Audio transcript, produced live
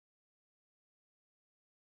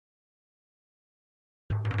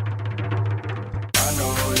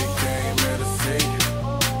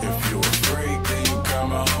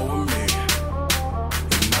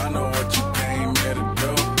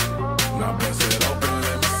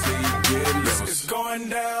going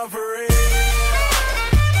down for real.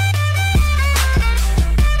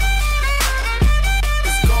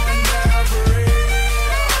 It's going down for real.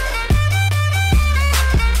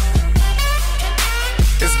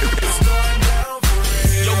 It's going down for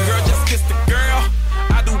real. Yo, girl, just kiss the girl.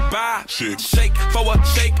 I do buy. Shake for a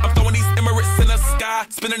shake. I'm throwing these Emirates in the sky.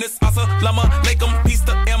 Spinning this Asalama, make them piece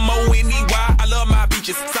the MONEY. I love my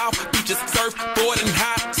beaches, South beaches, surfboard and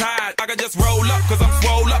high tide. I can just roll up, cause I'm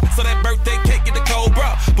swole up. So that birthday cake get the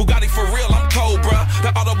Cobra. Bugatti for real, I'm Cobra.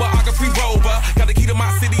 The autobiography rover. Got the key to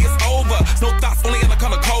my city, it's over. No thoughts, only in the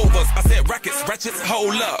color covers. I said rackets, wretches,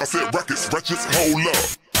 hold up. I said rackets, wretches, hold up.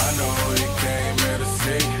 I know who you came here to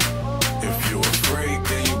see. If you a freak,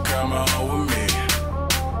 then you come on with me.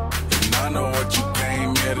 And I know what you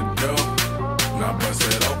came here to do. Now bust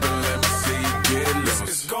it open, let me see you get loose.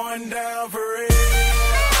 It's going down for real.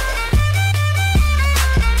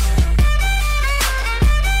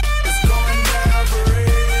 It's going down for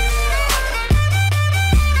real.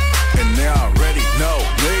 And they already know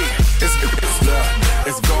me.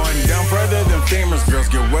 It's going down further than femurs. Girls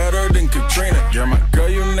get wetter than Katrina. You're my girl,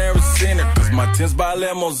 you never seen it. Cause my tins by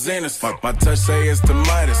limousines. My touch say it's the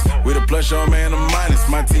Midas. We the plus, your man, the minus.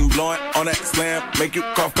 My team blowing on that slam. Make you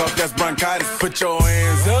cough, that's bronchitis. Put your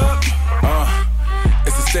hands up.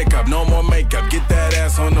 It's a stick up, no more makeup. Get that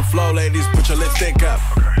ass on the floor, ladies. Put your lipstick up.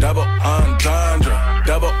 Double entendre,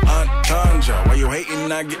 double entendre. Why you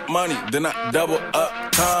hating? I get money, then I double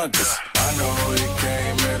up conquers. I know who you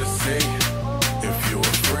came here to see. If you a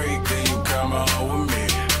freak, then you come on with me.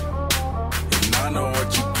 And I know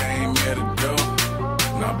what you came here to do.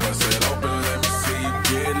 Now bust it open, let me see you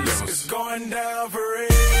get loose. It's going down for real.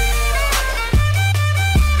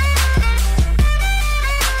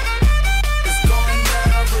 It's going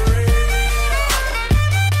down for real.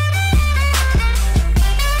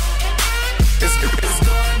 It's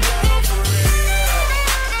going down for real.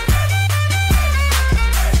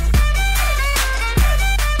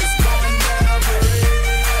 It's going down for real.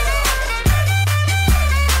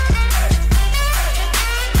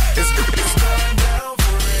 It's going down for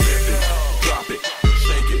real. Drop it,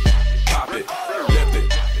 shake it, pop it, lip it,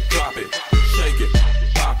 drop it, shake it,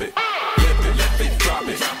 pop it, lip it, drop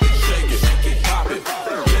it, shake it, pop it,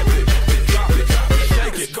 lip it, drop it,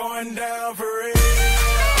 shake it. It's going down for real.